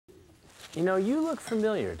You know, you look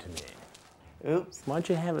familiar to me. Oops. Why don't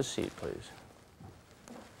you have a seat, please?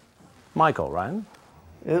 Michael, right?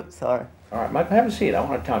 Oops, sorry. All right, Michael, have a seat. I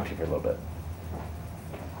want to talk to you for a little bit.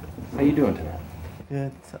 How you doing tonight?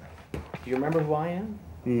 Good, sorry. Do you remember who I am?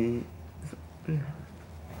 Mm. Do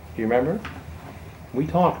you remember? We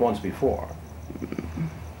talked once before.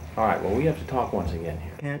 All right, well, we have to talk once again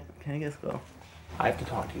here. Can I just go? I have to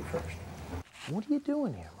talk to you first. What are you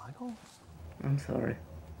doing here, Michael? I'm sorry.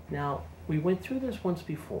 Now, we went through this once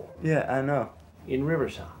before. Yeah, I know. In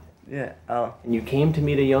Riverside. Yeah, oh. And you came to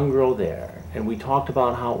meet a young girl there, and we talked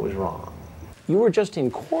about how it was wrong. You were just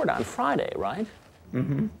in court on Friday, right?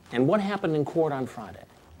 Mm-hmm. And what happened in court on Friday?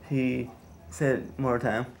 He said more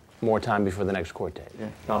time. More time before the next court date. Yeah.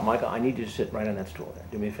 Now, Michael, I need you to sit right on that stool there.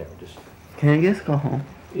 Do me a favor, just... Can I just go home?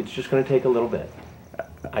 It's just going to take a little bit.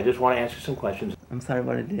 I just want to ask you some questions. I'm sorry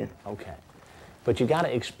what I did. Okay. But you got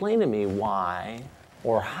to explain to me why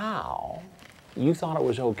or how you thought it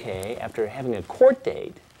was okay after having a court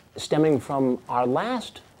date stemming from our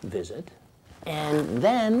last visit, and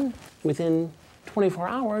then within 24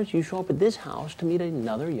 hours you show up at this house to meet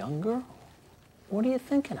another young girl. What are you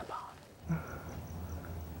thinking about?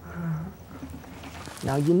 Uh,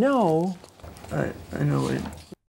 Now you know... I know it.